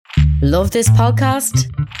Love this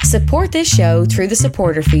podcast? Support this show through the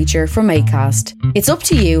supporter feature from Acast. It's up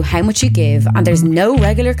to you how much you give, and there's no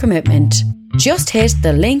regular commitment. Just hit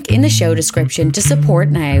the link in the show description to support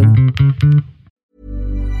now.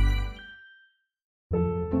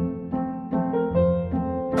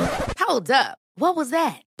 Hold up. What was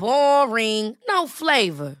that? Boring. No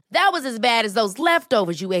flavor. That was as bad as those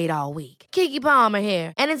leftovers you ate all week. Keke Palmer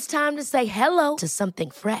here. And it's time to say hello to something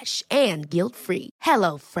fresh and guilt-free.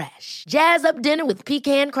 Hello Fresh. Jazz up dinner with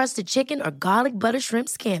pecan-crusted chicken or garlic butter shrimp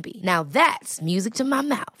scampi. Now that's music to my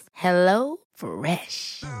mouth. Hello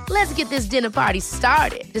Fresh. Let's get this dinner party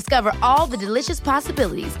started. Discover all the delicious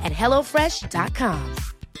possibilities at HelloFresh.com.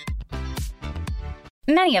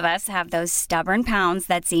 Many of us have those stubborn pounds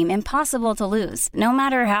that seem impossible to lose, no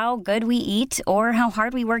matter how good we eat or how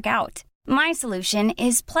hard we work out. My solution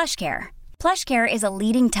is PlushCare. PlushCare is a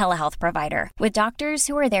leading telehealth provider with doctors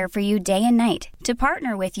who are there for you day and night to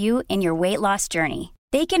partner with you in your weight loss journey.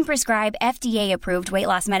 They can prescribe FDA-approved weight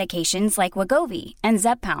loss medications like Wegovy and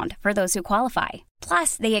Zepbound for those who qualify.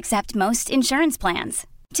 Plus, they accept most insurance plans.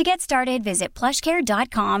 To get started, visit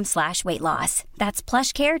plushcare.com/weightloss. That's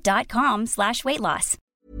plushcare.com/weightloss.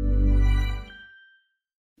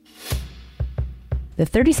 The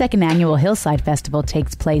 32nd Annual Hillside Festival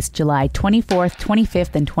takes place July 24th,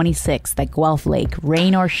 25th, and 26th at Guelph Lake,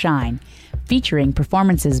 rain or shine, featuring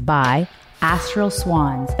performances by Astral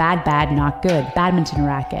Swans, Bad Bad Not Good, Badminton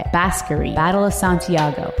Racket, Baskery, Battle of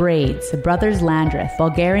Santiago, Braids, The Brothers Landreth,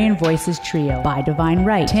 Bulgarian Voices Trio, By Divine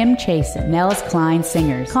Right, Tim Chasen, Nels Klein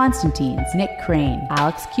Singers, Constantines, Nick Crane,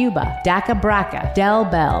 Alex Cuba, Daka Braka, Del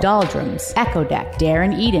Bell, Doldrums, Echo Deck,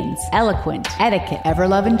 Darren Edens, Eloquent, Etiquette,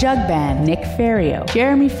 Everlovin' Jug Band, Nick Ferrio,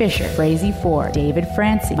 Jeremy Fisher, Frazee Ford, David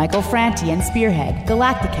Francie, Michael Franti and Spearhead,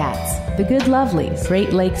 Galacticats, The Good Lovelies,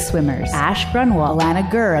 Great Lakes Swimmers, Ash Grunwald, Alana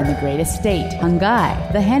Gurr and the Great Estate, Hungai,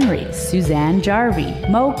 The Henrys, Suzanne Jarvie,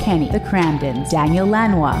 Mo Kenny, The Cramdens, Daniel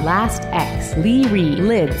Lanois, Last X, Lee Reed,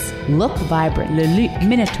 Lids, Look Vibrant, Leluc,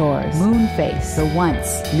 Minotaurs, Moonface, The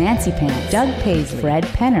Once, Nancy Pants, Doug Paisley, Fred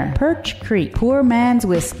Penner, Perch Creek, Poor Man's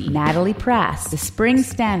Whiskey, Natalie Prass, The Spring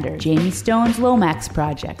Standard, Jamie Stone's Lomax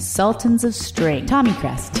Project, Sultans of String, Tommy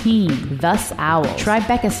Crest, Teen, Thus Owl,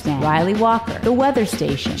 Tribeca Stan, Riley Walker, The Weather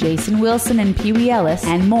Station, Jason Wilson and Pee Wee Ellis,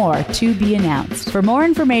 and more to be announced. For more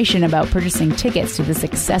information about purchasing tickets to this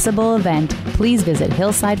accessible event, please visit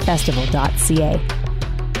hillsidefestival.ca.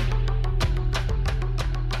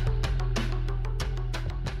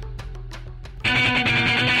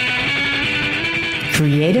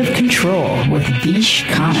 Creative Control with Vish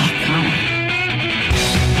Khanna.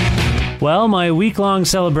 Well, my week-long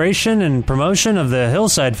celebration and promotion of the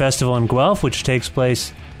Hillside Festival in Guelph, which takes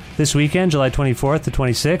place this weekend, July 24th to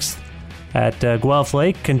 26th, at Guelph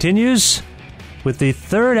Lake, continues with the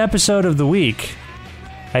third episode of the week.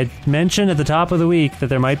 I mentioned at the top of the week that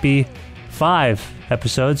there might be 5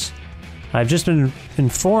 episodes. I've just been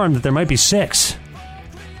informed that there might be 6.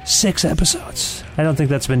 6 episodes. I don't think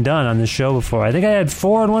that's been done on this show before. I think I had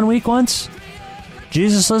 4 in one week once.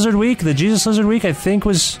 Jesus Lizard Week. The Jesus Lizard Week, I think,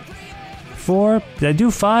 was 4. Did I do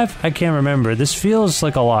 5? I can't remember. This feels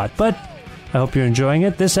like a lot, but I hope you're enjoying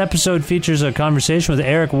it. This episode features a conversation with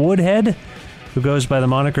Eric Woodhead, who goes by the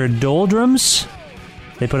moniker Doldrums.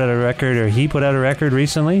 They put out a record, or he put out a record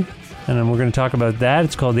recently, and then we're going to talk about that.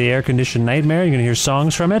 It's called The Air Conditioned Nightmare. You're going to hear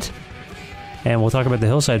songs from it, and we'll talk about the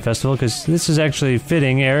Hillside Festival, because this is actually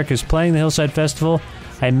fitting. Eric is playing the Hillside Festival.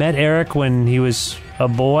 I met Eric when he was a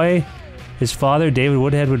boy. His father, David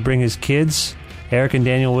Woodhead, would bring his kids, Eric and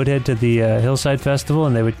Daniel Woodhead, to the Hillside Festival,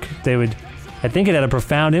 and they would. I think it had a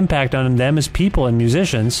profound impact on them as people and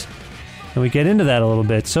musicians. And we get into that a little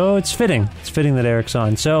bit, so it's fitting. It's fitting that Eric's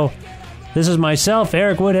on. So, this is myself,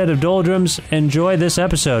 Eric Woodhead of Doldrums. Enjoy this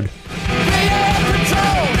episode.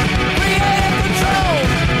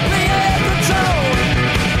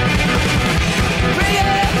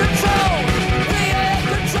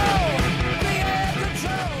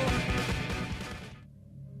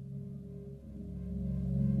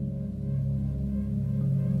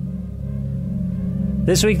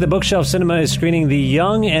 This week, the Bookshelf Cinema is screening the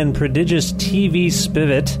young and prodigious TV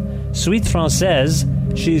spivet, Suite Française,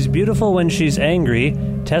 She's Beautiful When She's Angry,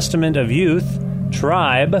 Testament of Youth,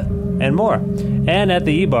 Tribe, and more. And at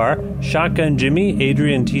the E-Bar, Shotgun Jimmy,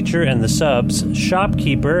 Adrian Teacher, and the Subs,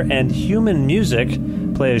 Shopkeeper, and Human Music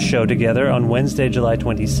play a show together on Wednesday, July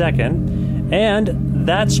 22nd. And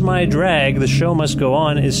That's My Drag, The Show Must Go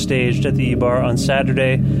On, is staged at the E-Bar on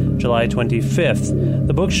Saturday, July 25th.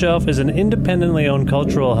 The Bookshelf is an independently owned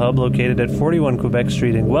cultural hub located at 41 Quebec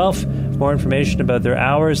Street in Guelph. For more information about their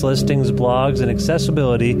hours, listings, blogs, and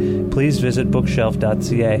accessibility, please visit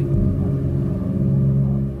bookshelf.ca.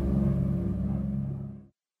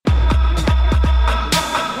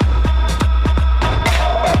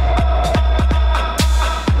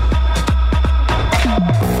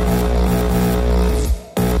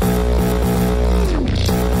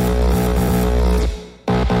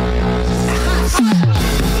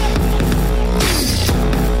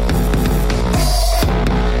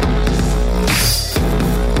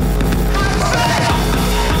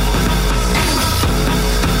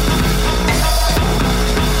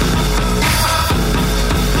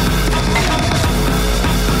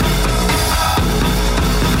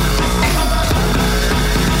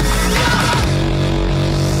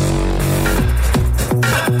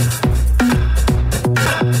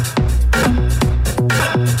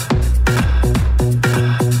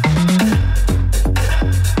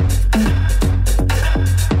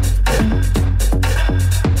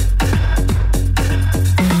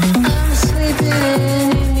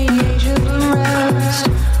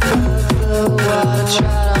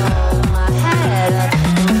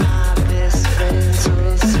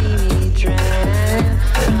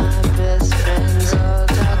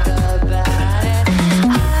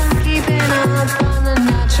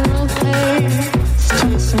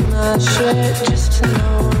 shit just to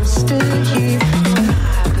know I'm still here.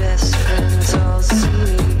 My best friends all see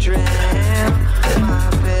me drown. My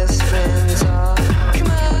best friends all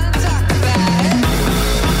come on, talk about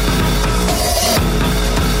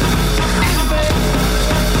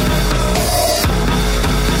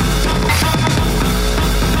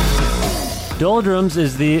it. Doldrums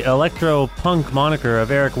is the electro-punk moniker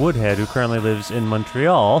of Eric Woodhead, who currently lives in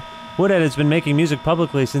Montreal. Woodhead has been making music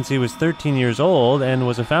publicly since he was 13 years old and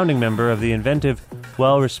was a founding member of the inventive,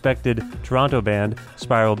 well-respected Toronto band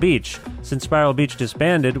Spiral Beach. Since Spiral Beach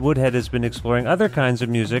disbanded, Woodhead has been exploring other kinds of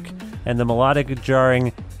music, and the melodic,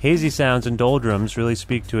 jarring, hazy sounds and doldrums really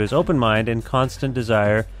speak to his open mind and constant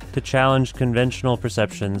desire to challenge conventional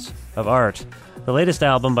perceptions of art. The latest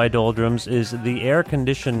album by Doldrums is The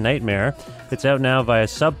Air-Conditioned Nightmare. It's out now via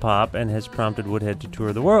Sub Pop and has prompted Woodhead to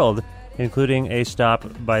tour the world, including a stop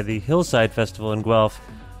by the Hillside Festival in Guelph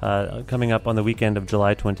coming up on the weekend of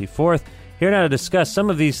July 24th. Here now to discuss some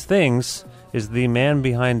of these things is the man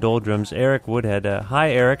behind Doldrums, Eric Woodhead.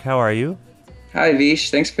 Hi, Eric. How are you? Hi, Vish.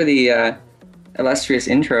 Thanks for the illustrious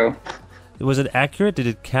intro. Was it accurate? Did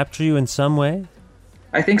it capture you in some way?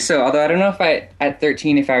 I think so, although I don't know if at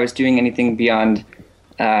 13, if I was doing anything beyond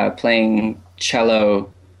playing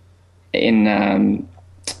cello in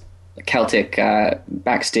Celtic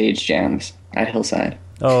backstage jams at Hillside.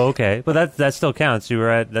 Oh, okay. But that still counts.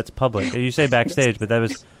 That's public. You say backstage, but that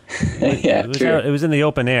was yeah, true. It was in the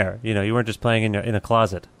open air. You know, you weren't just playing in a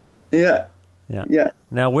closet. Yeah.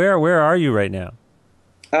 Now, where are you right now?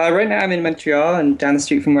 Right now, I'm in Montreal and down the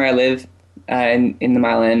street from where I live, in the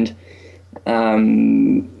Mile End.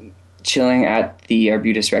 Chilling at the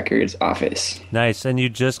Arbutus Records office. Nice. And you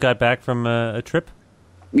just got back from a trip?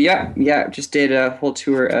 Yeah. Just did a whole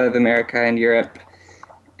tour of America and Europe,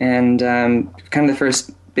 and kind of the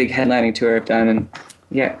first big headlining tour I've done, and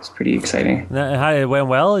yeah, it's pretty exciting. It went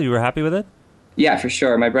well? You were happy with it? Yeah, for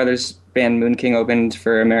sure. My brother's band Moon King opened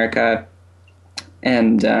for America,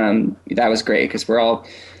 and that was great because we're all,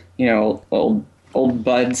 old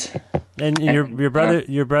buds. And your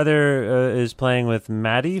brother is playing with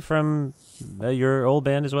Maddie from your old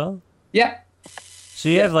band as well? Yeah. So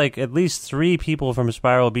you have like at least 3 people from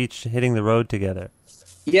Spiral Beach hitting the road together.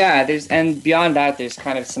 Yeah, and beyond that, there's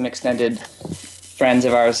kind of some extended friends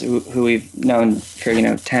of ours who we've known for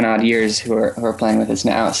 10 odd years who are playing with us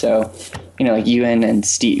now. So like Ewan and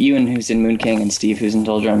Steve, Ewan who's in Moon King and Steve who's in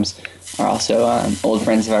Doldrums are also old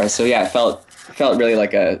friends of ours. So yeah, it felt really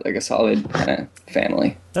like a solid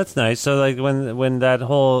family. That's nice. So like when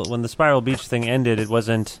the Spiral Beach thing ended, it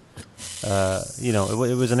wasn't,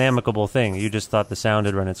 it was an amicable thing. You just thought the sound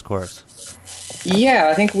had run its course. Yeah,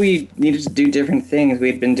 I think we needed to do different things.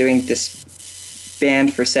 We'd been doing this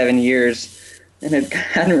band for 7 years and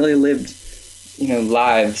hadn't really lived,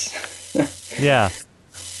 lives. Yeah.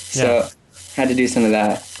 So had to do some of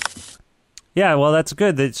that. Yeah, well, that's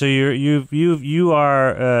good. So you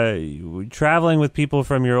are traveling with people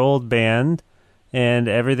from your old band, and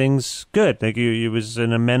everything's good. Like it was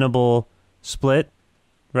an amenable split,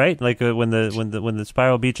 right? Like when the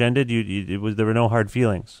Spiral Beach ended, there were no hard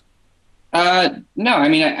feelings. No, I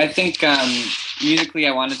mean I think musically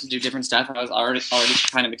I wanted to do different stuff. I was already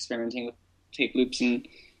kind of experimenting with tape loops and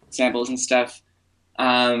samples and stuff,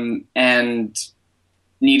 and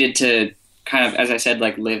needed to kind of, as I said,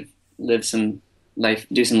 like live some life,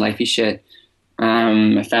 do some lifey shit.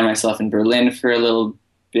 I found myself in Berlin for a little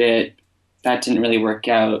bit. That didn't really work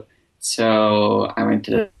out, so I went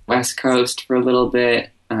to the West Coast for a little bit,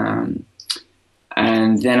 and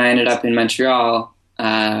then I ended up in Montreal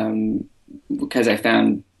because I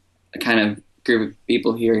found a kind of group of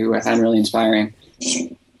people here who I found really inspiring,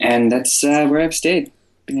 and that's where I've stayed.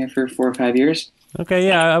 Been here for 4 or 5 years. Okay,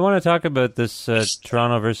 yeah, I want to talk about this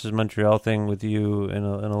Toronto versus Montreal thing with you in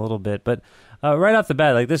a little bit, but right off the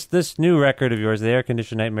bat, like this new record of yours, The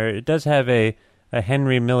Air-Conditioned Nightmare, it does have a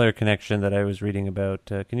Henry Miller connection that I was reading about.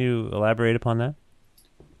 Can you elaborate upon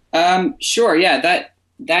that? Sure, yeah,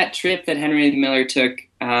 that trip that Henry Miller took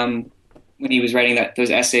when he was writing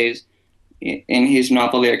those essays in his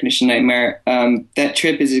novel The Air-Conditioned Nightmare, that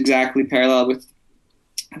trip is exactly parallel with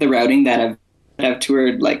the routing that I've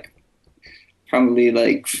toured probably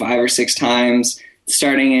like 5 or 6 times,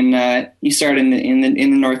 starting you start in the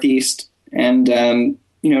Northeast and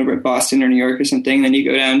Boston or New York or something, then you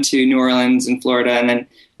go down to New Orleans and Florida, and then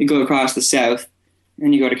you go across the South, and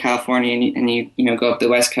then you go to California, and you go up the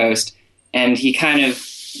West Coast, and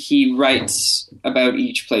he writes about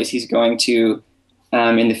each place he's going to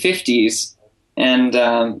in the 50s, and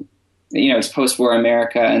it's post-war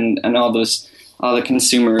America and all the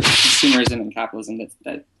consumerism and capitalism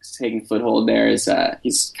that's taking foothold there. Is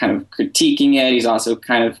he's kind of critiquing it. He's also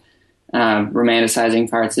kind of romanticizing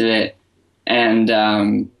parts of it. And,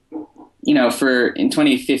 in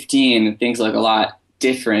 2015, things look a lot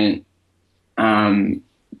different. We're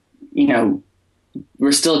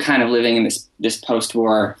still kind of living in this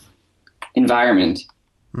post-war environment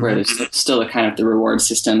where there's still a kind of the reward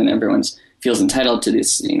system and everyone's feels entitled to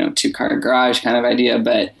this, 2-car garage kind of idea.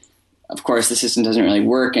 But of course the system doesn't really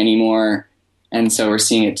work anymore. And so we're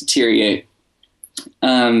seeing it deteriorate. So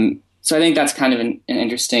I think that's kind of an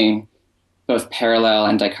interesting, both parallel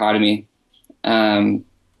and dichotomy. And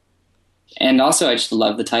also I just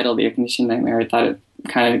love the title, The Air-Conditioned Nightmare. I thought it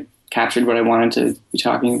kind of captured what I wanted to be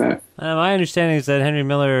talking about. My understanding is that Henry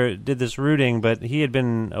Miller did this rooting, but he had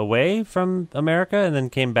been away from America and then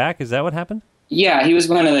came back. Is that what happened? Yeah, he was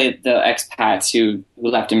one of the expats who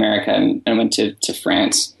left America and went to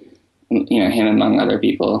France. Him among other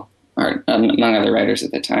people, or among other writers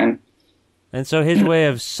at the time. And so his way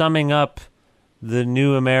of summing up the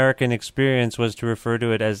new American experience was to refer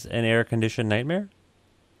to it as an air-conditioned nightmare?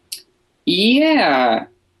 Yeah.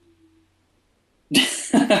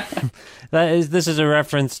 This is a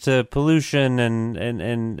reference to pollution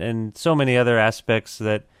and so many other aspects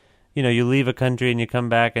that, you leave a country and you come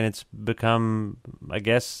back and it's become, I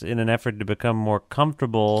guess, in an effort to become more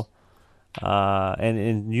comfortable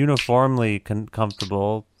and uniformly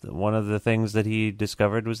comfortable. One of the things that he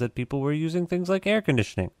discovered was that people were using things like air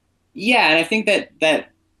conditioning. Yeah, and I think that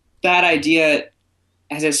idea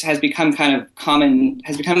has become kind of common,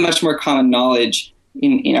 has become much more common knowledge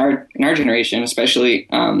in our generation, especially.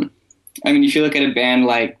 If you look at a band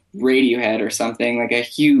like Radiohead or something, like a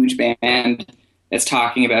huge band that's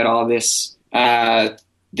talking about all this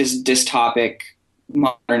this dystopic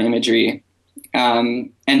modern imagery,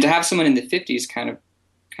 and to have someone in the 50s kind of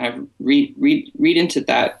read into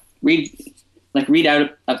that, read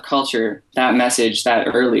out of culture that message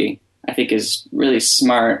that early, I think is really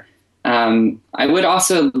smart. I would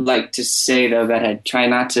also like to say, though, that I try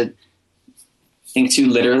not to think too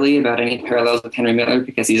literally about any parallels with Henry Miller,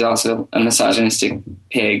 because he's also a misogynistic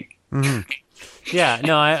pig. Mm-hmm. Yeah,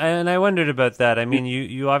 no, I wondered about that. I mean,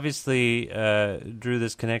 you obviously drew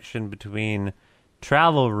this connection between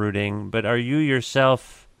travel routing, but are you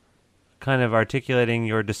yourself kind of articulating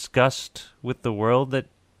your disgust with the world that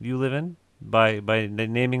you live in by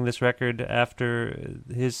naming this record after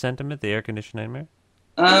his sentiment, The Air-Conditioned Nightmare?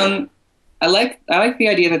 I like the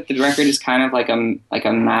idea that the record is kind of like a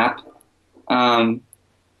map. And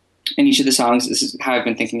each of the songs, this is how I've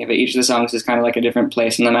been thinking of it, each of the songs is kind of like a different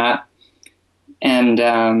place on the map.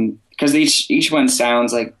 And because each one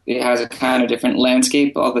sounds like it has a kind of different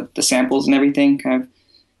landscape, all the samples and everything kind of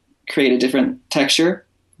create a different texture.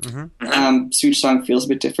 Mm-hmm. So each song feels a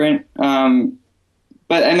bit different.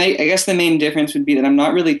 But I guess the main difference would be that I'm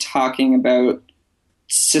not really talking about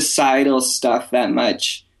societal stuff that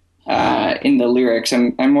much in the lyrics.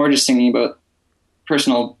 I'm more just singing about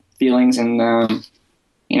personal feelings and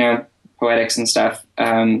poetics and stuff.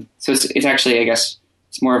 So it's actually, I guess,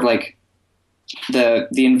 it's more of like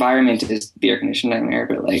the environment is The Air-Conditioned Nightmare,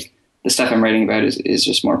 but like the stuff I'm writing about is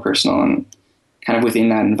just more personal and kind of within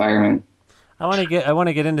that environment. I want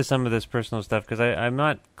to get into some of this personal stuff because I'm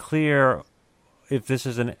not clear if this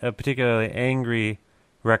is a particularly angry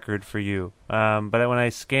record for you. But when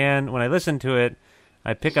I listen to it,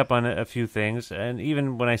 I pick up on a few things, and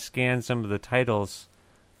even when I scan some of the titles,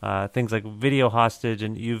 things like Video Hostage,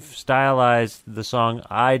 and you've stylized the song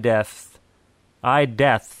I Death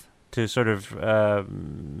to sort of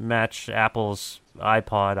match Apple's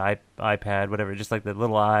iPod, iPad, whatever, just like the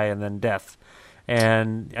little I and then death.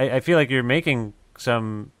 And I feel like you're making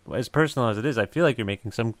some, as personal as it is, I feel like you're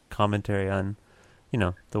making some commentary on,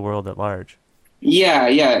 the world at large.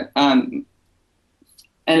 Yeah. But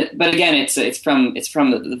again, it's from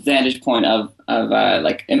the vantage point of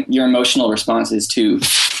like your emotional responses to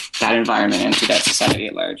that environment and to that society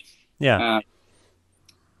at large. Yeah.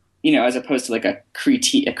 As opposed to like a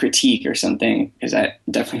critique or something, because I'm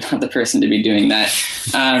definitely not the person to be doing that.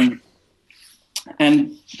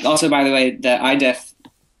 And also, by the way, the iDeath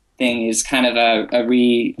thing is kind of a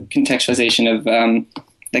recontextualization of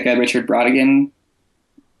like a Richard Brautigan,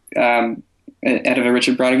 out of a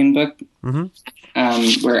Richard Brautigan book, mm-hmm.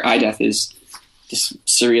 Where iDeath is this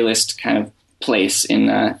surrealist kind of place in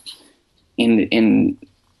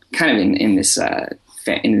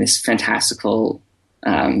this fantastical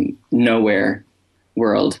nowhere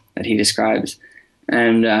world that he describes.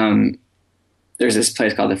 And there's this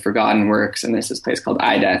place called the Forgotten Works, and there's this place called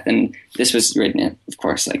iDeath, and this was written, of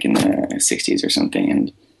course, like in the 60s or something,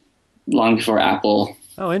 and long before Apple.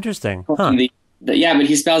 Oh, interesting. Huh. But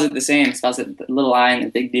he spells it the same. Spells it the little I and the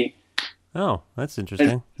big D. Oh, that's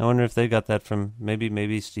interesting. I wonder if they got that from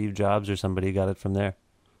maybe Steve Jobs or somebody got it from there.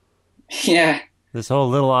 Yeah. This whole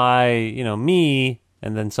little I, me,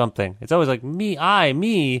 and then something. It's always like me, I,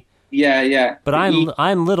 me. Yeah, yeah. But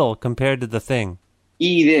I'm little compared to the thing.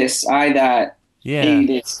 E this, I that. Yeah. A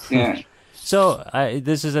this. Yeah. So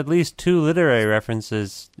this is at least 2 literary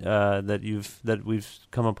references that we've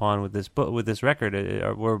come upon with this book, with this record.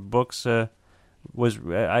 Were books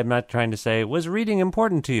I'm not trying to say was reading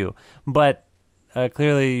important to you, but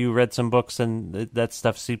clearly you read some books and that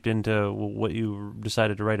stuff seeped into what you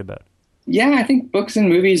decided to write about. Yeah, I think books and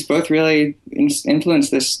movies both really influenced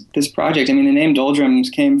this project. I mean, the name Doldrums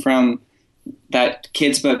came from that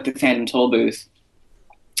kid's book, The Phantom Tollbooth,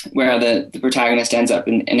 where the protagonist ends up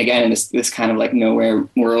in again in this kind of like nowhere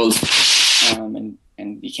world, and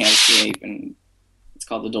you can't escape, and it's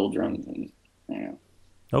called the Doldrums. And I don't know.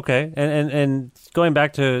 Okay, and going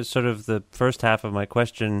back to sort of the first half of my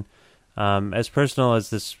question, as personal as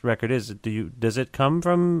this record is, does it come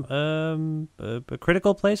from a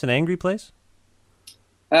critical place, an angry place?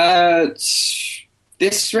 This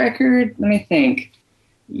record, let me think.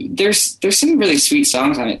 There's some really sweet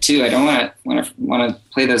songs on it too. I don't want to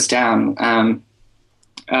play those down. I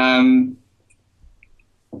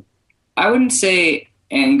wouldn't say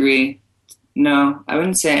angry. No, I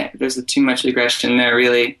wouldn't say there's too much aggression there,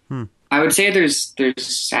 really. I would say there's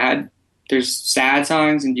sad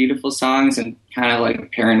songs and beautiful songs and kind of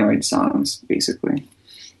like paranoid songs, basically.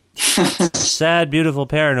 Sad, beautiful,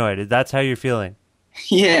 paranoid. That's how you're feeling.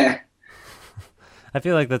 Yeah. I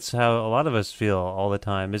feel like that's how a lot of us feel all the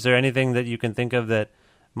time. Is there anything that you can think of that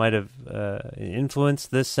might have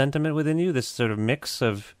influenced this sentiment within you, this sort of mix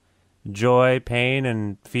of joy, pain,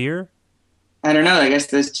 and fear? I don't know. I guess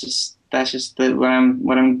that's just what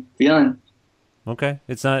I'm feeling. Okay,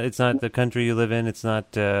 it's not the country you live in. It's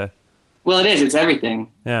not. Well, it is. It's everything.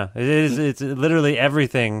 Yeah, it is. It's literally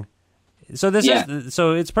everything. So this is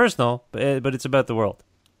so it's personal, but it's about the world.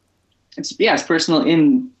 It's personal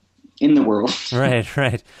in the world. Right.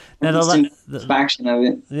 Now the faction of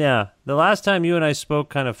it. Yeah, the last time you and I spoke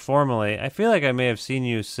kind of formally, I feel like I may have seen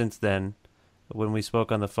you since then. When we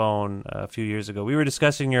spoke on the phone a few years ago, we were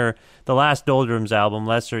discussing the last Doldrums album,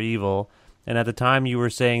 Lesser Evil, and at the time you were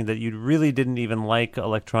saying that you really didn't even like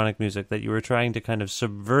electronic music, that you were trying to kind of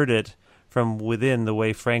subvert it from within the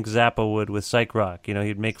way Frank Zappa would with psych rock.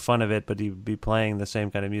 He'd make fun of it, but he'd be playing the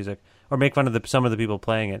same kind of music, or make fun of some of the people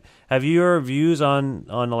playing it. Have your views on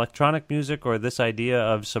electronic music or this idea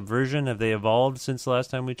of subversion, have they evolved since the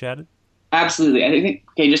last time we chatted? Absolutely. I think,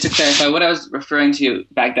 just to clarify, what I was referring to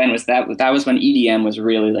back then was that was when EDM was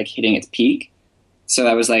really like hitting its peak. So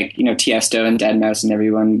that was like, Tiesto and Deadmau5 and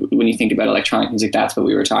everyone, when you think about electronic music, that's what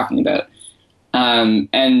we were talking about.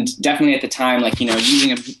 And definitely at the time, like,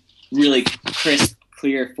 using a really crisp,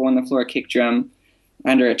 clear 4-on-the-floor kick drum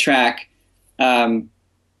under a track, would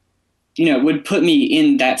put me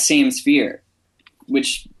in that same sphere,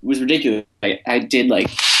 which was ridiculous. I did like,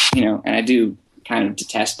 and I do kind of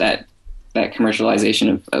detest that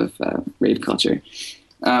commercialization of rave culture.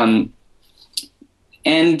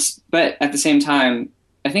 But at the same time,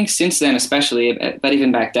 I think since then, especially, but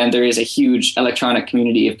even back then, there is a huge electronic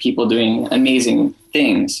community of people doing amazing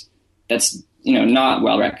things that's, not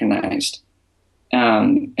well recognized.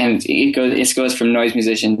 And it goes from noise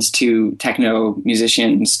musicians to techno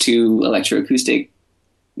musicians to electroacoustic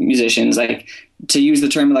musicians. Like, to use the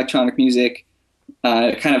term electronic music,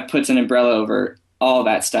 it kind of puts an umbrella over all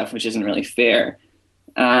that stuff, which isn't really fair.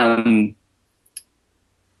 The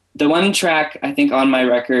one track I think on my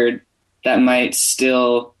record that might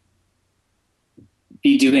still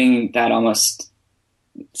be doing that almost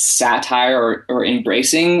satire or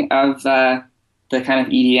embracing of the kind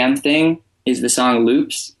of EDM thing is the song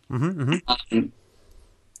Loops. Mm-hmm, mm-hmm.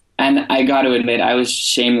 And I got to admit, I was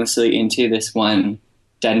shamelessly into this one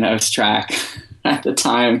Deadmau5 track at the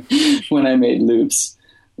time when I made Loops.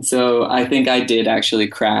 So I think I did actually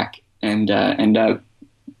crack and end up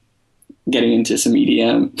getting into some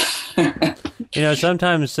EDM.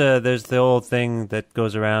 Sometimes there's the old thing that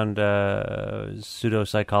goes around,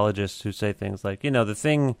 pseudo-psychologists who say things like, the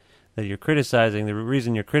thing that you're criticizing, the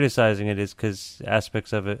reason you're criticizing it is because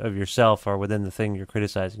aspects of yourself are within the thing you're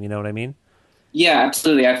criticizing. You know what I mean? Yeah,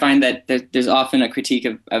 absolutely. I find that there's often a critique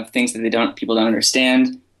of things that people don't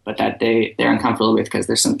understand, but that they're uncomfortable with because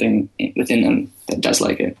there's something within them that does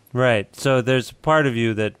like it. Right. So there's part of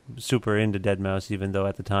you that super into Deadmau5, even though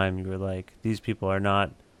at the time you were like, these people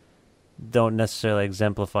don't necessarily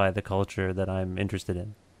exemplify the culture that I'm interested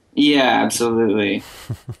in. Yeah, absolutely.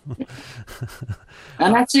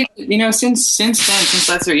 And actually, since then, since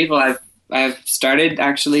Lesser Evil, I've started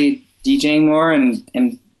actually DJing more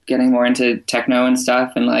and getting more into techno and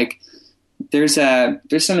stuff, and like there's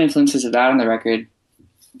some influences of that on the record,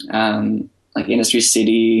 like Industry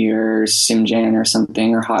City or Simjan or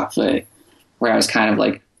something, or Hotfoot, where I was kind of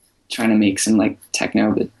like trying to make some like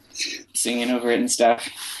techno but singing over it and stuff.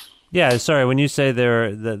 Yeah, sorry, when you say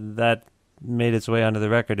that made its way onto the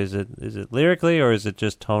record, is it lyrically or is it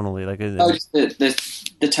just tonally? Like,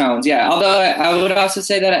 just the tones, yeah. Although I would also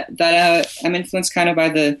say that I'm influenced kind of by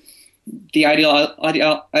the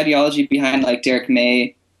ideology behind like Derek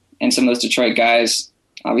May and some of those Detroit guys.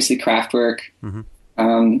 Obviously, Kraftwerk,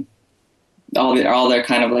 all their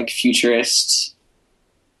kind of like futurist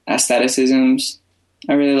aestheticisms,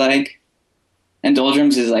 I really like. And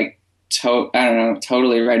Doldrums is like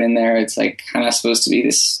totally right in there. It's like kind of supposed to be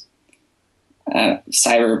this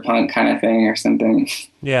cyberpunk kind of thing or something.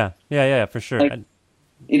 Yeah, for sure. Like,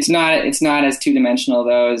 it's not as two dimensional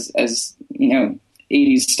though as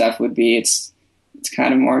 80s stuff would be. It's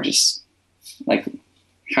kind of more just like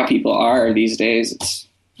how people are these days.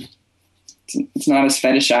 It's not as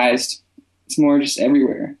fetishized. It's more just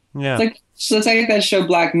everywhere. Yeah. It's like that show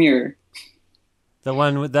Black Mirror.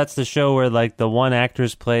 That's the show where like the one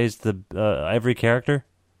actress plays the every character.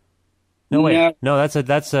 No, wait. No, that's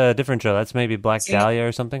a different show. That's maybe Black Dahlia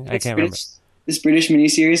or something. I can't remember. This British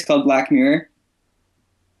miniseries called Black Mirror.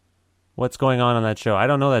 What's going on that show? I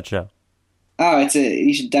don't know that show. Oh,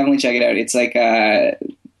 you should definitely check it out. It's like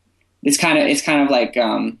it's kind of like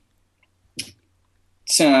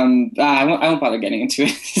some I won't bother getting into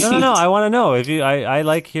it. No. I want to know if you. I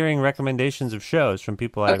like hearing recommendations of shows from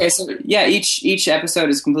people. Okay, so yeah, each episode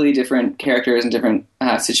is completely different characters and different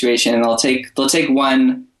situation, and they'll take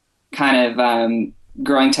one kind of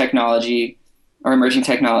growing technology or emerging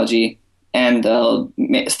technology, and they'll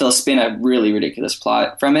spin a really ridiculous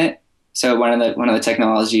plot from it. So one of the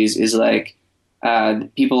technologies is like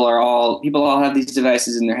people all have these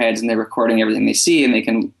devices in their heads, and they're recording everything they see, and they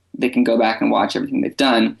can go back and watch everything they've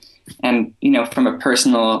done. And, from a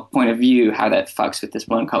personal point of view, how that fucks with this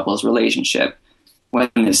one couple's relationship when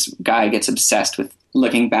this guy gets obsessed with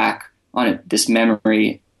looking back on this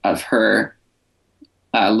memory of her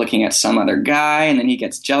looking at some other guy, and then he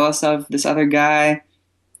gets jealous of this other guy.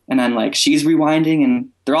 And then like she's rewinding, and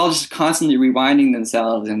they're all just constantly rewinding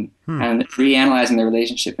themselves and reanalyzing their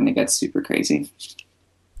relationship, and it gets super crazy.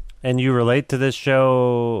 And you relate to this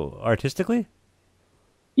show artistically?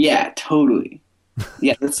 Yeah, totally.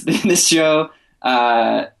 Yeah, this show.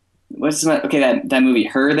 That movie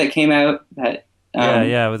Her that came out? That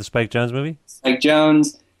with the Spike Jonze movie. Spike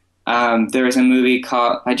Jonze. There was a movie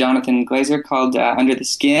by Jonathan Glazer called Under the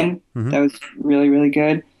Skin. That was really, really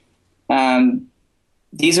good.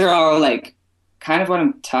 These are all like kind of what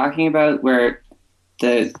I'm talking about, where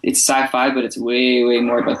it's sci-fi, but it's way, way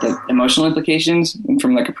more about the emotional implications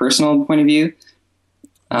from like a personal point of view.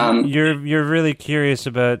 You're really curious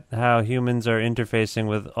about how humans are interfacing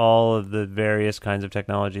with all of the various kinds of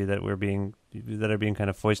technology that are being kind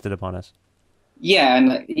of foisted upon us. Yeah,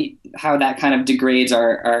 and how that kind of degrades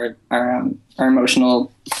our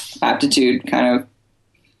emotional aptitude, kind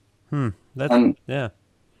of.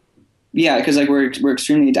 Yeah, because like we're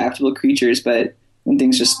extremely adaptable creatures, but when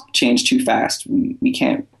things just change too fast, we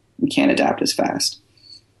can't adapt as fast.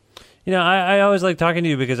 I always like talking to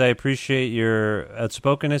you because I appreciate your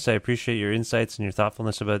outspokenness. I appreciate your insights and your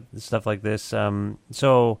thoughtfulness about stuff like this.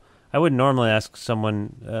 So I wouldn't normally ask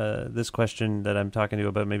someone this question that I'm talking to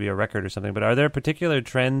about maybe a record or something, but are there particular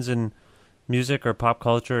trends in music or pop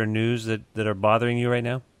culture or news that are bothering you right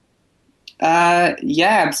now?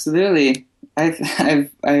 Yeah, absolutely.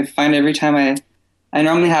 I find every time I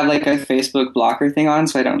normally have like a Facebook blocker thing on,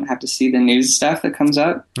 so I don't have to see the news stuff that comes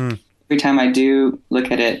up. Every time I do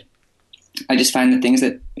look at it, I just find the things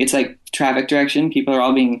that it's like traffic direction. People are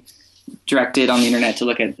all being directed on the internet to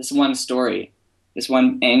look at this one story, this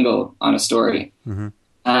one angle on a story.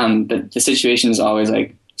 But the situation is always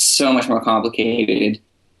like so much more complicated.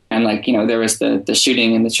 And like, there was the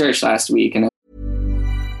shooting in the church last week, and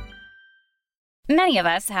Many of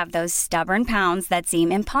us have those stubborn pounds that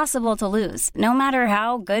seem impossible to lose, no matter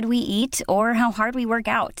how good we eat or how hard we work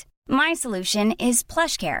out. My solution is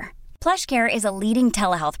PlushCare. PlushCare is a leading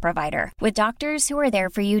telehealth provider with doctors who are there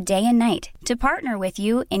for you day and night to partner with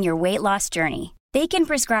you in your weight loss journey. They can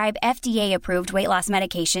prescribe FDA-approved weight loss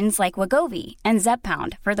medications like Wegovy and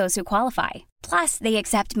Zepbound for those who qualify. Plus, they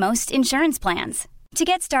accept most insurance plans. To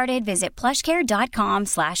get started, visit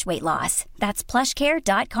plushcare.com/weightloss. That's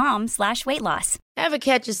plushcare.com/weightloss. Ever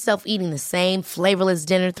catch yourself eating the same flavorless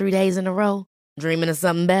dinner 3 days in a row? Dreaming of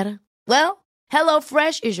something better? Well,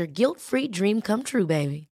 HelloFresh is your guilt-free dream come true,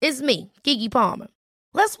 baby. It's me, Keke Palmer.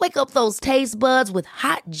 Let's wake up those taste buds with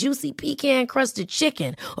hot, juicy pecan-crusted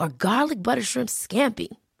chicken or garlic butter shrimp scampi.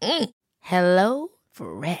 Hello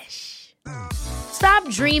Fresh. Stop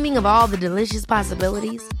dreaming of all the delicious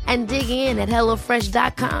possibilities and dig in at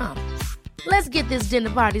HelloFresh.com. Let's get this dinner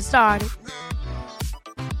party started.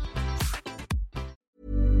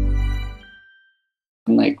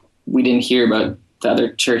 And like, we didn't hear about the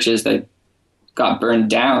other churches that got burned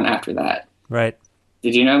down after that. Right.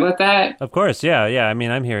 Did you know about that? Of course, yeah. I mean,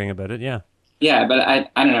 I'm hearing about it, yeah. Yeah, but I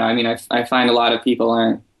don't know. I mean, I find a lot of people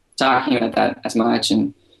aren't talking about that as much,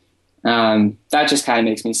 and that just kind of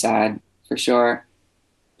makes me sad, for sure.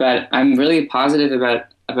 But I'm really positive about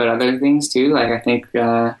other things, too. Like, I think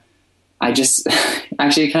I just...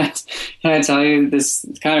 Actually, can I tell you this?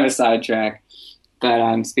 It's kind of a sidetrack,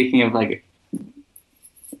 but speaking of, like,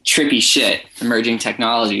 trippy shit, emerging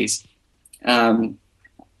technologies,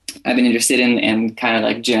 I've been interested in kind of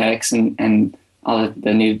like genetics and all of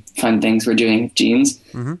the new fun things we're doing with genes.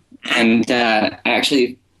 Mm-hmm. And I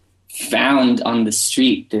actually found on the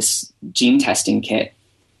street this gene testing kit.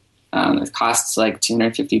 It costs like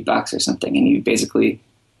 $250 or something. And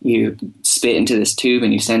you spit into this tube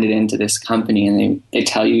and you send it into this company, and they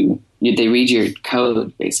tell you, they read your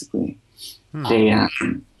code, basically.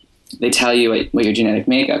 They tell you what your genetic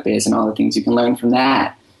makeup is and all the things you can learn from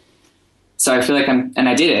that. So I feel like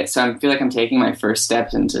I did it. So I feel like I'm taking my first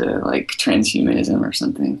steps into like transhumanism or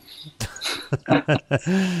something.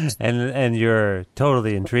 and you're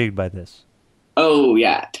totally intrigued by this. Oh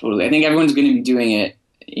yeah, totally. I think everyone's going to be doing it,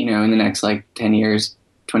 in the next like 10 years,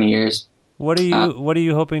 20 years. What are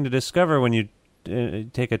you hoping to discover when you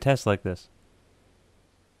take a test like this?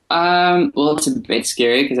 Well, it's a bit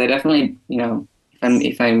scary because I definitely,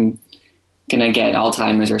 if I'm going to get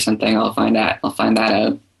Alzheimer's or something, I'll find that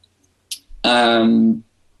out. I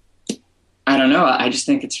don't know. I just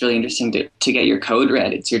think it's really interesting to get your code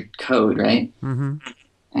read. It's your code, right? Mm-hmm.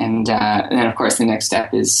 And then, of course, the next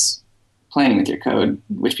step is playing with your code,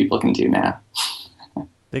 which people can do now.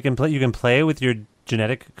 You can play with your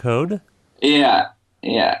genetic code? Yeah.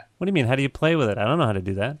 What do you mean? How do you play with it? I don't know how to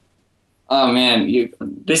do that. Oh man,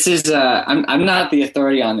 this is. I'm not the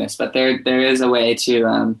authority on this, but there is a way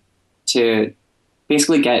to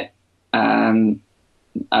basically get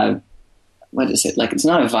what is it? Like, it's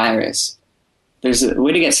not a virus. There's a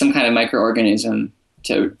way to get some kind of microorganism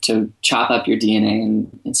to chop up your DNA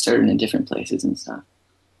and insert it in different places and stuff.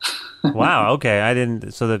 Wow. Okay. I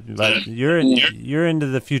didn't. So that you're into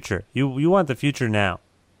the future. You want the future now.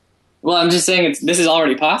 Well, I'm just saying this is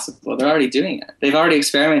already possible. They're already doing it. They've already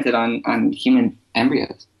experimented on human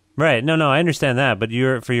embryos. Right. No, I understand that. But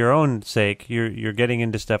for your own sake, you're getting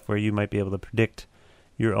into stuff where you might be able to predict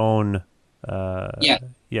your own.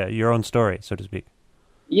 Your own story, so to speak.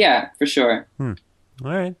 Yeah, for sure. All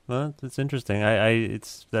right. Well, that's interesting.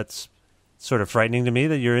 That's sort of frightening to me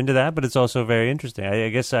that you're into that, but it's also very interesting. I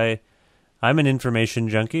guess I'm an information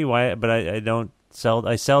junkie. Why? But I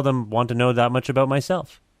seldom want to know that much about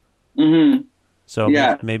myself. Mm-hmm. So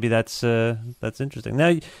maybe that's interesting.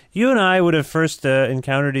 Now, you and I would have first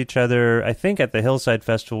encountered each other, I think, at the Hillside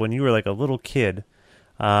Festival when you were like a little kid.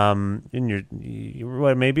 You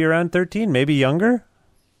were maybe around 13, maybe younger?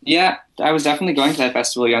 Yeah, I was definitely going to that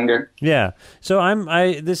festival younger. Yeah. So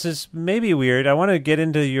this is maybe weird. I want to get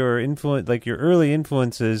into your influence, like your early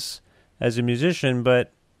influences as a musician,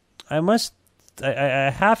 but I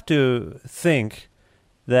have to think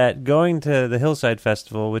that going to the Hillside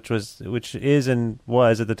Festival, which is and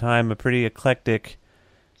was at the time a pretty eclectic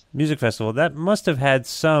music festival, that must have had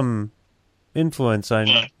some influence on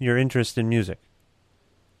your interest in music.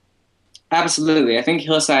 Absolutely. I think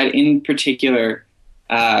Hillside in particular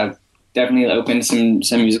definitely opened some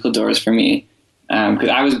musical doors for me, because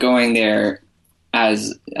I was going there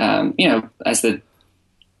as as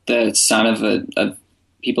the son of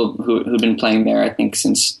people who've been playing there, I think,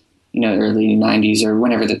 since the early 90s or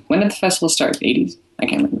when did the festival start? 80s? I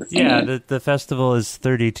can't remember. Yeah, anyway. the festival is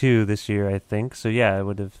 32 this year, I think. So yeah, it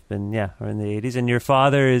would have been or in the 80s. And your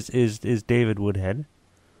father is David Woodhead.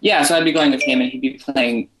 Yeah, so I'd be going with him, and he'd be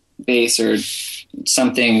playing bass or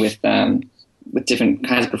something with different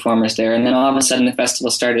kinds of performers there. And then all of a sudden the festival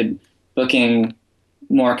started booking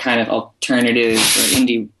more kind of alternative or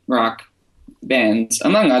indie rock bands,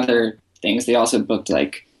 among other things. They also booked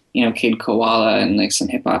like, Kid Koala and like some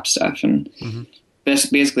hip hop stuff, and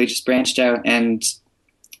basically just branched out. And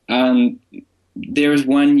there was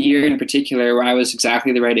one year in particular where I was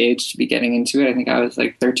exactly the right age to be getting into it. I think I was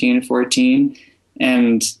like 13 or 14,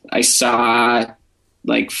 and I saw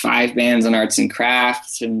like 5 bands on Arts and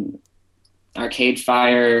Crafts and Arcade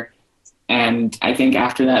Fire. And I think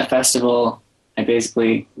after that festival, I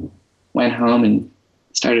basically went home and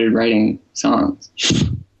started writing songs.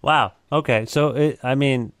 Wow. Okay. So,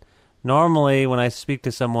 normally when I speak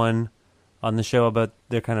to someone on the show about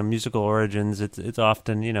their kind of musical origins, it's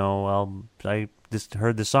often, well, I just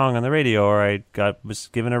heard the song on the radio, or I was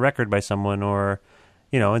given a record by someone, or,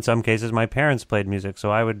 in some cases my parents played music,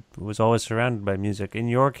 so I was always surrounded by music. In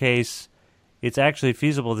your case, it's actually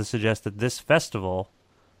feasible to suggest that this festival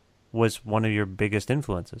was one of your biggest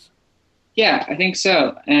influences. Yeah, I think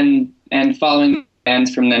so. And following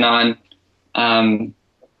bands from then on,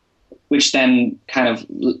 which then kind of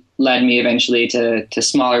led me eventually to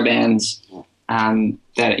smaller bands that,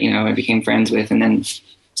 I became friends with, and then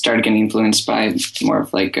started getting influenced by more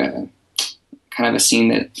of like a kind of a scene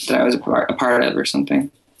that I was a part of or something.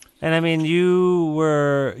 And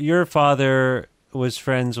your father was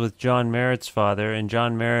friends with John Merritt's father, and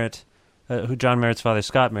John Merritt's father,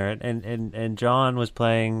 Scott Merritt, and John was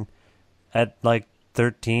playing at like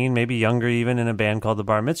 13, maybe younger even, in a band called the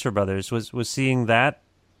Bar Mitzvah Brothers. Was seeing that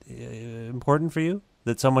important for you,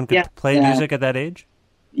 that someone could play music at that age?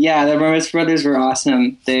 Yeah, the Bar Mitzvah Brothers were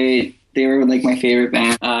awesome. They were like my favorite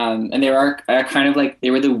band, and they were kind of like,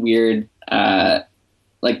 they were the weird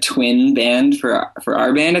like twin band for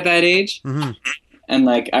our band at that age. Mm-hmm. And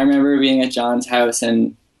like I remember being at John's house,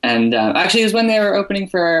 and actually it was when they were opening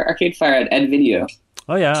for Arcade Fire at Ed Video.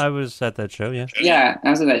 Oh yeah, I was at that show. Yeah, I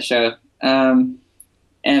was at that show. And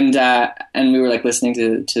we were like listening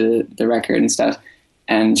to the record and stuff,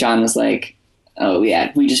 and John was like, "Oh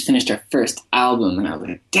yeah, we just finished our first album," and I was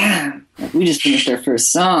like, "Damn, like, we just finished our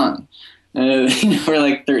first song." We're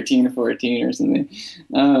like 13 or 14 or something.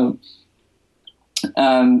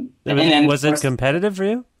 Was it competitive for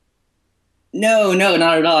you? No, not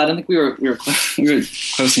at all. I don't think we were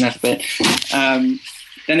close enough. But then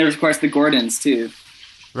there was, of course, the Gordons too.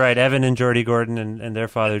 Right, Evan and Jordy Gordon and their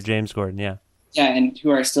father James Gordon. Yeah. Yeah, and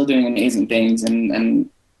who are still doing amazing things, and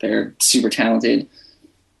they're super talented.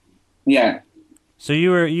 Yeah. So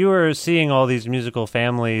you were seeing all these musical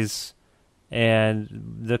families,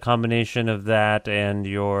 and the combination of that and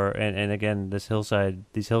and again these hillside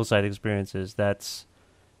experiences, that's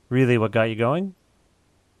really what got you going?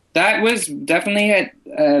 That was definitely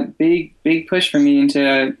a big push for me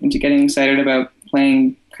into getting excited about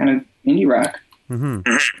playing kind of indie rock, mm-hmm.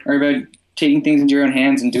 or about taking things into your own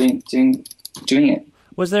hands and doing it.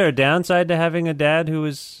 Was there a downside to having a dad who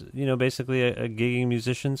was, basically a gigging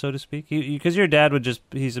musician, so to speak? Because your dad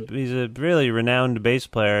he's a really renowned bass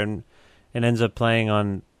player and ends up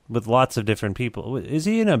playing with lots of different people. Is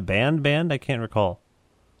he in a band? I can't recall.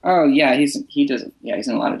 Oh yeah, he's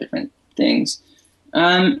in a lot of different things.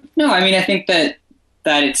 No, I mean, I think that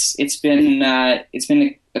it's been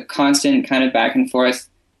a constant kind of back and forth,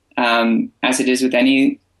 as it is with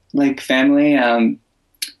any like family.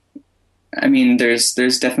 I mean, there's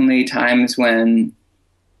definitely times when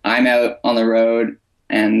I'm out on the road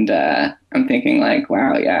and I'm thinking like,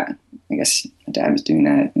 wow, yeah, I guess my dad was doing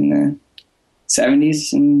that in the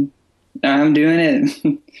 70s and now I'm doing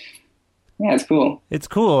it. Yeah, it's cool. It's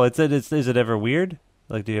cool. Is it ever weird?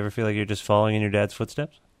 Like, do you ever feel like you're just following in your dad's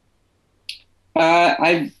footsteps?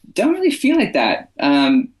 I don't really feel like that.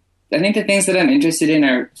 I think the things that I'm interested in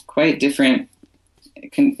are quite different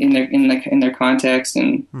in their context.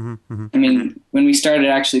 And mm-hmm, mm-hmm. I mean, when we started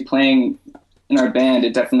actually playing in our band,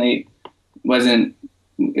 it definitely wasn't.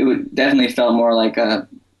 It definitely felt more like a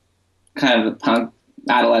kind of a punk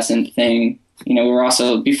adolescent thing. We were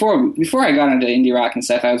also before I got into indie rock and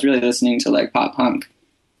stuff, I was really listening to like pop punk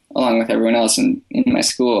along with everyone else in my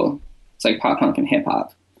school. It's like pop punk and hip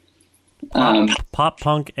hop. Pop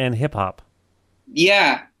punk and hip hop.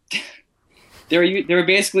 Yeah, there were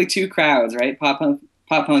basically two crowds, right? Pop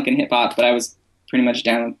punk and hip hop. But I was pretty much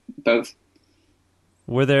down with both.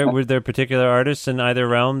 Were there particular artists in either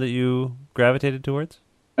realm that you gravitated towards?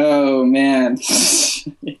 Oh man, this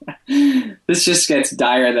just gets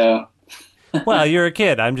dire though. Well, you're a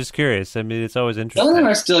kid. I'm just curious. I mean, it's always interesting. Some of them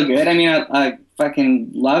are still good. I mean, I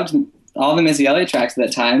fucking loved all the Missy Elliott tracks at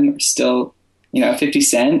that time. Are still, 50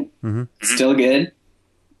 Cent, mm-hmm. still good.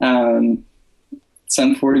 Sum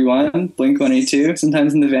 41, Blink-182.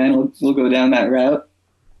 Sometimes in the van we'll go down that route.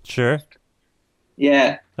 Sure.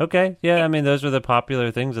 Yeah. Okay. Yeah. I mean, those were the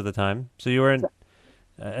popular things at the time. So you weren't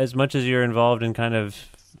as much as you're involved in kind of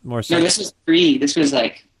more. No, this was pre. This was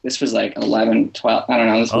like 11, 12. I don't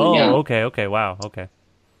know. This was young. Okay. Wow. Okay.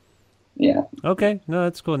 Yeah. Okay. No,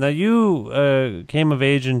 that's cool. Now you came of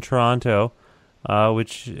age in Toronto,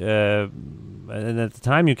 which and at the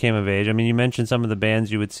time you came of age, I mean, you mentioned some of the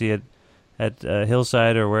bands you would see at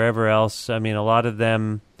Hillside or wherever else. I mean, a lot of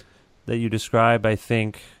them that you describe, I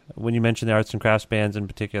think, when you mentioned the arts and crafts bands in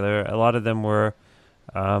particular, a lot of them were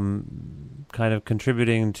kind of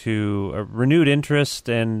contributing to a renewed interest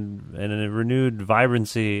and a renewed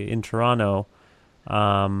vibrancy in Toronto.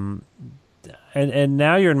 And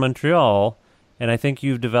now you're in Montreal, and I think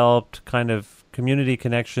you've developed kind of community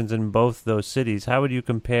connections in both those cities. How would you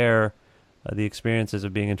compare the experiences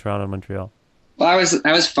of being in Toronto and Montreal? Well, I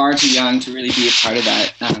was far too young to really be a part of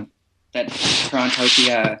that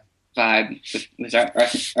Torontopia vibe with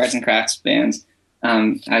arts and crafts bands.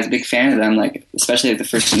 I was a big fan of them, like especially the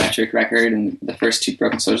first Metric record and the first two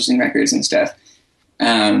Broken Social Scene records and stuff.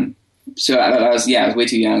 So I was way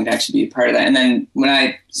too young to actually be a part of that. And then when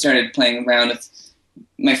I started playing around with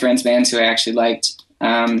my friends' bands who I actually liked,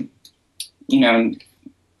 and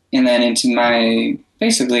then into my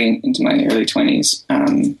early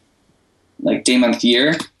 20s, like Day Month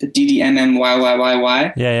Year, the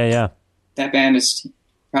DDMMYYYY. Yeah. That band is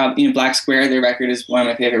probably, Black Square, their record is one of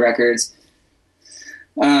my favorite records.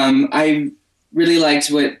 I really liked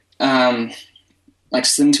what like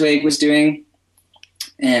Slim Twig was doing,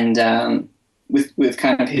 and with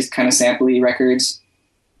kind of his kind of sampley records,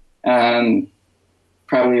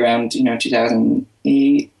 probably around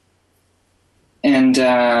 2008, and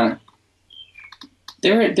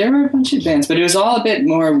there were a bunch of bands, but it was all a bit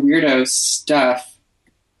more weirdo stuff.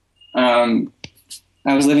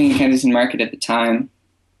 I was living in Kensington Market at the time,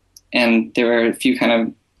 and there were a few kind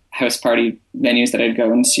of house party venues that I'd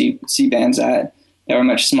go and see bands at that were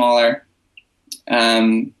much smaller.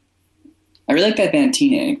 I really like that band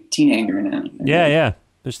Teen Anger now. Yeah.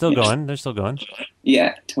 They're still going.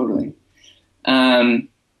 Yeah, totally. And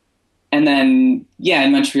then,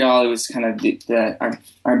 in Montreal, it was kind of our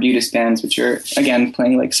Arbutus bands, which are, again,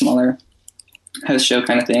 playing like smaller house show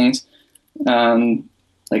kind of things.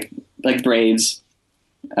 Like Braids,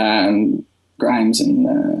 Grimes,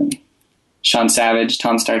 and Sean Savage,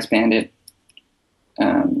 Tom Starks Bandit.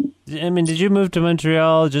 Did you move to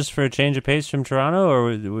Montreal just for a change of pace from Toronto, or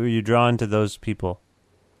were you drawn to those people?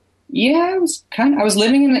 Yeah, I was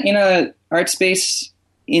living in a art space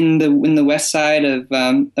in the west side of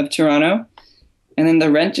Toronto, and then the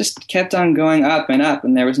rent just kept on going up and up,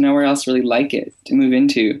 and there was nowhere else really like it to move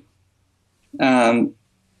into.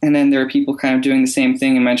 And then there were people kind of doing the same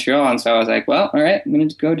thing in Montreal, and so I was like, well, all right, I'm going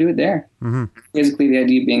to go do it there. Mm-hmm. Basically, the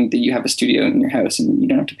idea being that you have a studio in your house and you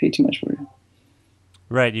don't have to pay too much for it.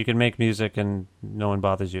 Right, you can make music and no one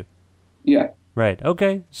bothers you. Yeah. Right,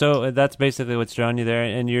 okay. So that's basically what's drawn you there,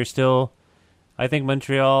 and you're still... I think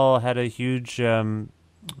Montreal had a huge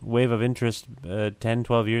wave of interest 10,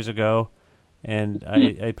 12 years ago, and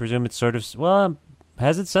I presume it's sort of... Well,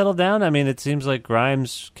 has it settled down? I mean, it seems like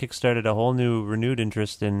Grimes kickstarted a whole new renewed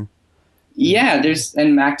interest in... Yeah,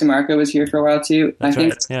 and Mac DeMarco was here for a while too. That's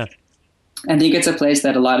right, yeah. I think it's a place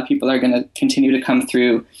that a lot of people are going to continue to come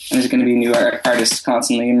through, and there's going to be new artists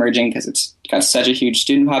constantly emerging because it's got such a huge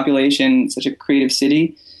student population, such a creative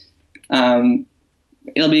city. It'll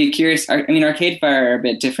be curious. I mean, Arcade Fire are a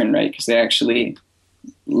bit different, right? Because they actually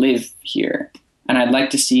live here, and I'd like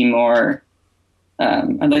to see more.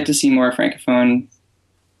 I'd like to see more Francophone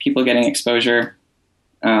people getting exposure,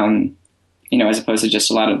 as opposed to just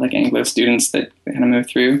a lot of like Anglo students that kind of move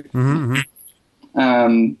through. Mm-hmm.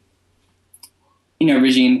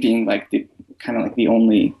 Regine being like the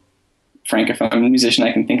only Francophone musician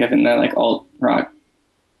I can think of in the like alt rock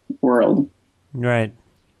world, right?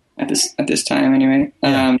 At this time, anyway.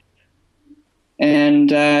 Yeah.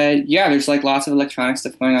 There's like lots of electronic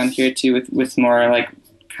stuff going on here too, with more like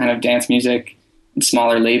kind of dance music and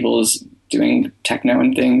smaller labels doing techno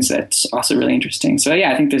and things. That's also really interesting. So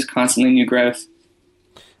yeah, I think there's constantly new growth.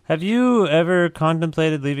 Have you ever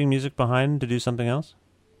contemplated leaving music behind to do something else?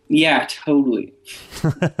 Yeah, totally.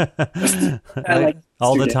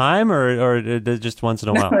 All the time, or just once in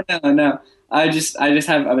a while? No. I just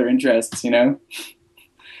have other interests, And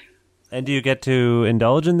do you get to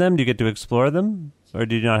indulge in them? Do you get to explore them, or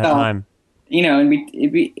do you not have time?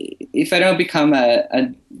 If I don't become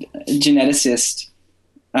a geneticist,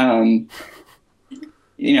 that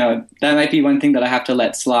might be one thing that I have to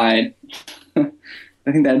let slide. I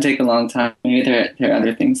think that would take a long time. Maybe there are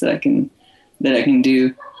other things that I can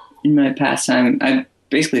do in my pastime. I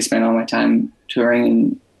basically spent all my time touring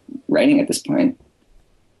and writing at this point.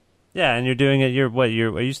 Yeah, and you're doing it.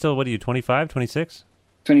 Are you still 25, 26?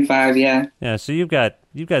 25, yeah. Yeah, so you've got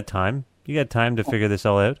time. You got time to figure this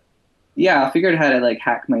all out. Yeah, I figured out how to like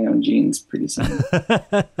hack my own genes pretty soon.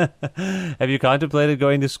 Have you contemplated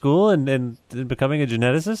going to school and becoming a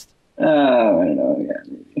geneticist? I don't know. Yeah,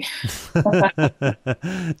 maybe.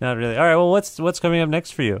 Not really. All right. Well, what's coming up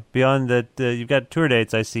next for you? Beyond that, you've got tour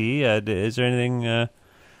dates. I see. Is there anything?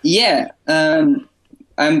 Yeah.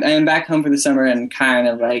 I'm back home for the summer and kind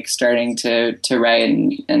of like starting to write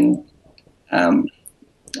and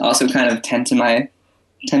also kind of tend to my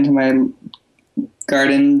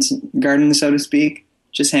garden, so to speak.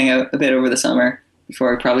 Just hang out a bit over the summer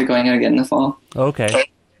before probably going out again in the fall. Okay.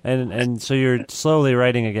 And so you're slowly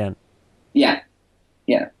writing again. Yeah.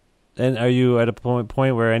 And are you at a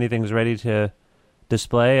point where anything's ready to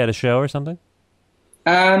display at a show or something?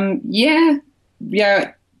 Yeah.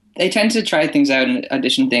 I tend to try things out and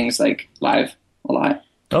audition things like live a lot.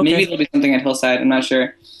 Okay. Maybe there'll be something at Hillside. I'm not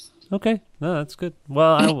sure. Okay. No, that's good.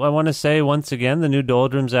 Well, I want to say once again, the new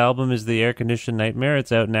Doldrums album is The Air Conditioned Nightmare.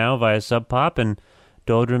 It's out now via Sub Pop, and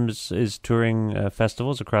Doldrums is touring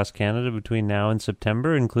festivals across Canada between now and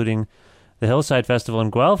September, including the Hillside Festival in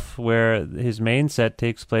Guelph, where his main set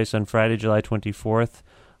takes place on Friday, July 24th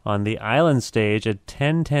on the Island stage at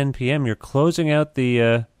 10:10 p.m. You're closing out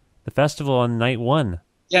the festival on night one.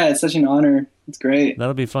 Yeah, it's such an honor. It's great.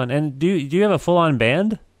 That'll be fun. And do you have a full-on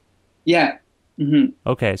band? Yeah. Mm-hmm.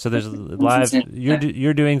 Okay, so there's live.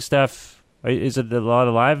 You're doing stuff. Is it a lot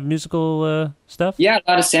of live musical stuff? Yeah,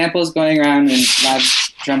 a lot of samples going around and live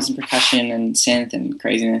drums and percussion and synth and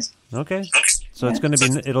craziness. Okay, so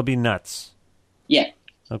it'll be nuts. Yeah.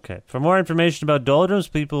 Okay. For more information about Doldrums,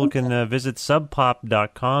 people can visit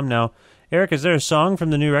subpop.com. Now, Eric, is there a song from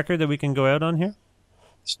the new record that we can go out on here?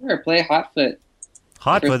 Sure, play Hotfoot.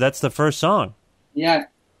 Hotfoot, that's the first song. Yeah,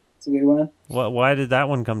 it's a good one. Why did that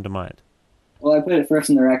one come to mind? Well, I put it first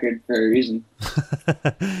on the record for a reason.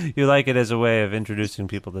 You like it as a way of introducing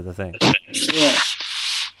people to the thing. Yeah.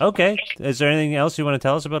 Okay. Is there anything else you want to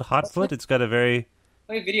tell us about Hotfoot? It's got a very...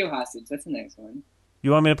 Play Video Hostage. That's the next one.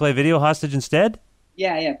 You want me to play Video Hostage instead?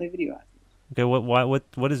 Yeah, play Video Hostage. Okay,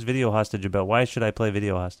 what is Video Hostage about? Why should I play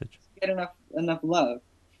Video Hostage? Get enough love.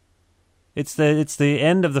 It's the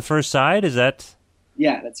end of the first side, is that...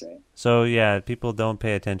 Yeah, that's right. So, yeah, people don't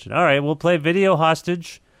pay attention. All right, we'll play Video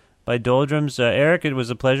Hostage by Doldrums. Eric, it was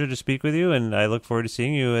a pleasure to speak with you, and I look forward to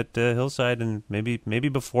seeing you at Hillside, and maybe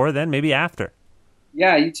before then, maybe after.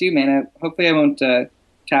 Yeah, you too, man. Hopefully I won't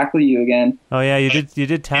tackle you again. Oh, yeah, you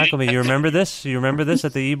did tackle me. You remember this? You remember this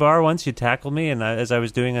at the E-Bar once? You tackled me and as I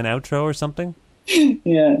was doing an outro or something?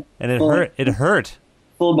 Yeah. And it hurt.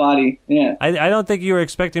 Full body, yeah. I don't think you were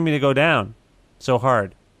expecting me to go down so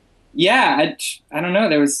hard. Yeah, I don't know.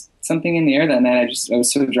 There was something in the air that night. I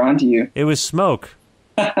was so drawn to you. It was smoke.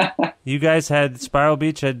 You guys Spiral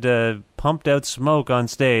Beach had pumped out smoke on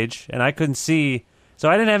stage, and I couldn't see. So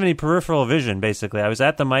I didn't have any peripheral vision, basically. I was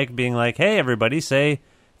at the mic being like, hey, everybody, say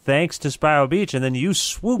thanks to Spiral Beach. And then you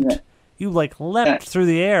swooped. Yeah. You, leapt through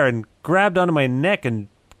the air and grabbed onto my neck and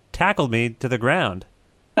tackled me to the ground.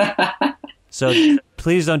 So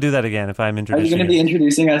please don't do that again if I'm introducing you. Are you going to be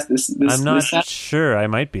introducing us this I'm not this sure. I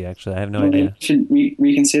might be, actually. I have no idea. Should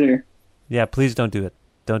reconsider. Yeah, please don't do it.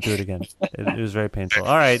 Don't do it again. It was very painful.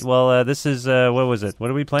 All right, well, this is, what was it? What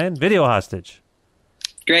are we playing? Video Hostage.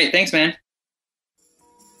 Great, thanks, man.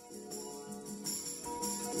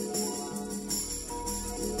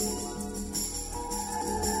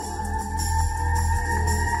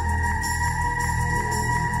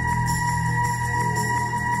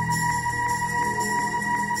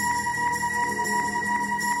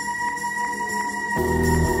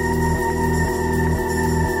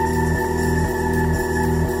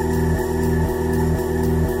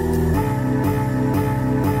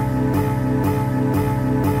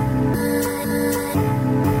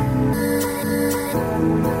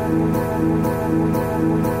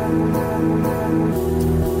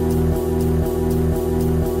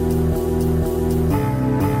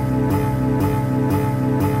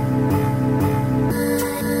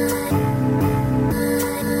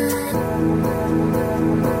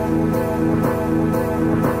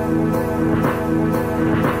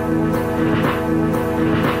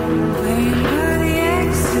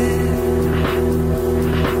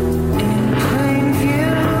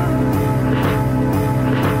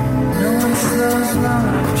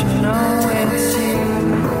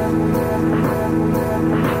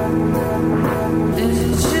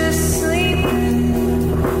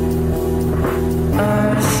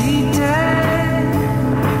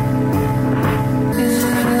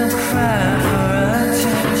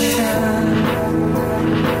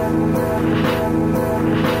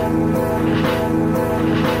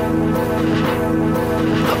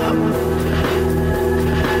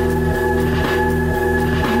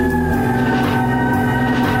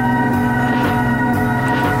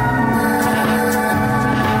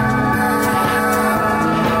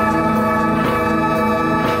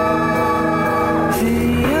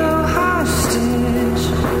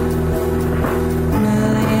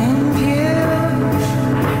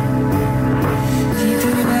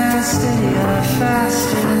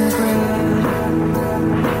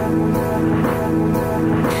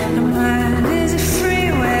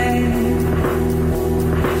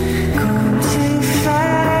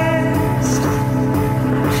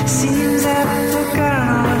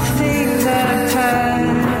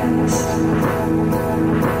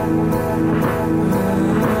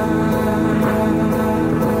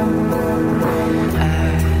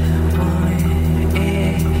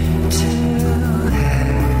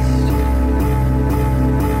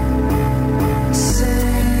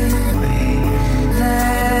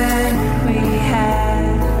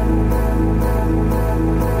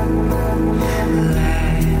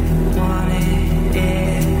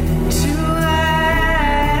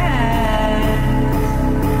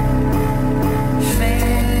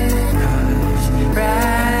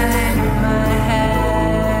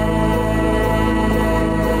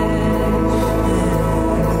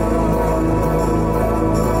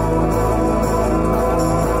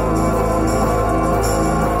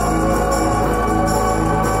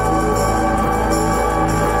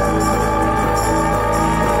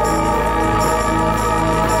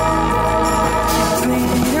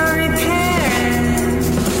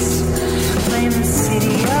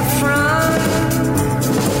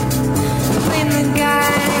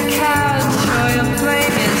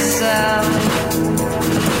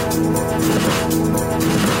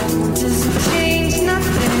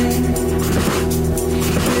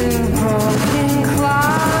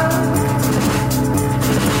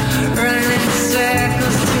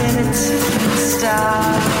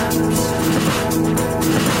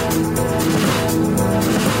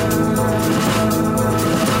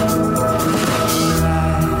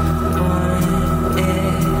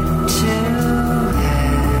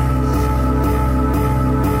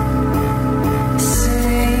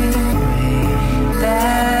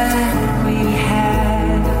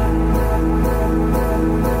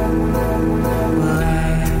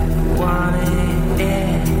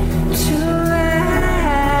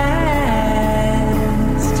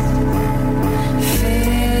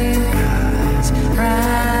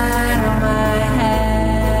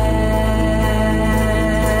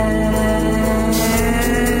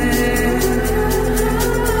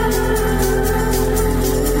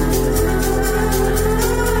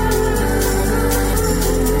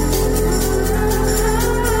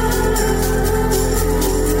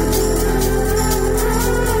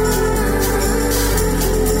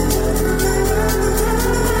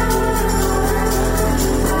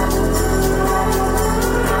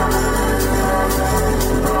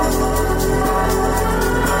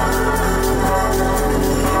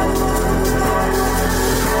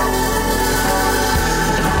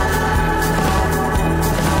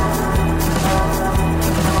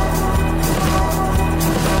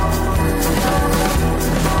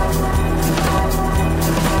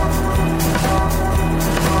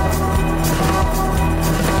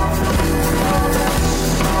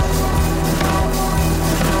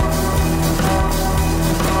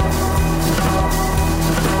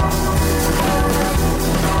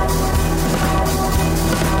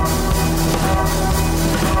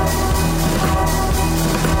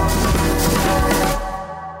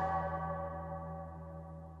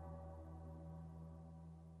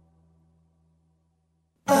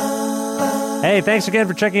 Hey, thanks again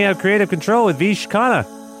for checking out Creative Control with Vish Khanna.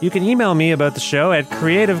 You can email me about the show at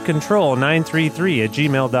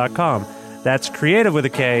creativecontrol933@gmail.com. That's creative with a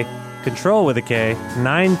K, control with a K,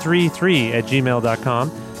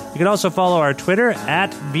 933@gmail.com. You can also follow our Twitter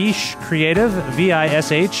at Vish Creative,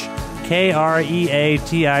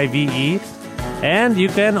 VishKreative. And you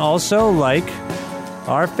can also like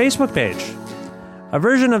our Facebook page. A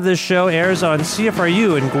version of this show airs on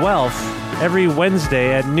CFRU in Guelph every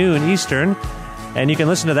Wednesday at noon Eastern, and you can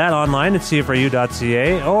listen to that online at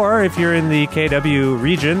cfru.ca, or if you're in the KW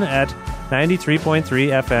region at 93.3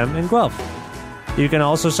 FM in Guelph. You can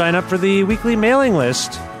also sign up for the weekly mailing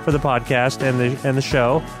list for the podcast and the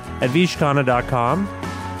show at vishkhanna.com,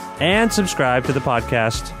 and subscribe to the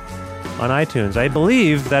podcast on iTunes. I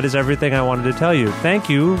believe that is everything I wanted to tell you. Thank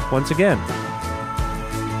you once again.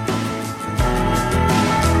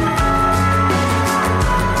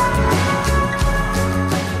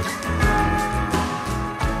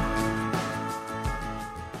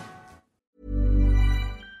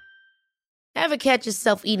 Ever catch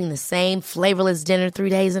yourself eating the same flavorless dinner 3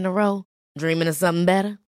 days in a row? Dreaming of something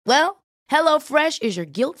better? Well, HelloFresh is your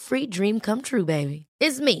guilt-free dream come true, baby.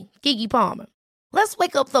 It's me, Keke Palmer. Let's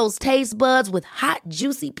wake up those taste buds with hot,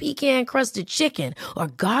 juicy pecan-crusted chicken or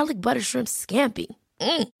garlic butter shrimp scampi.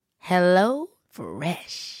 Hello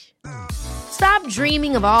Fresh. Stop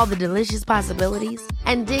dreaming of all the delicious possibilities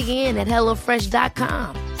and dig in at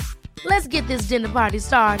HelloFresh.com. Let's get this dinner party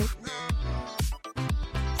started.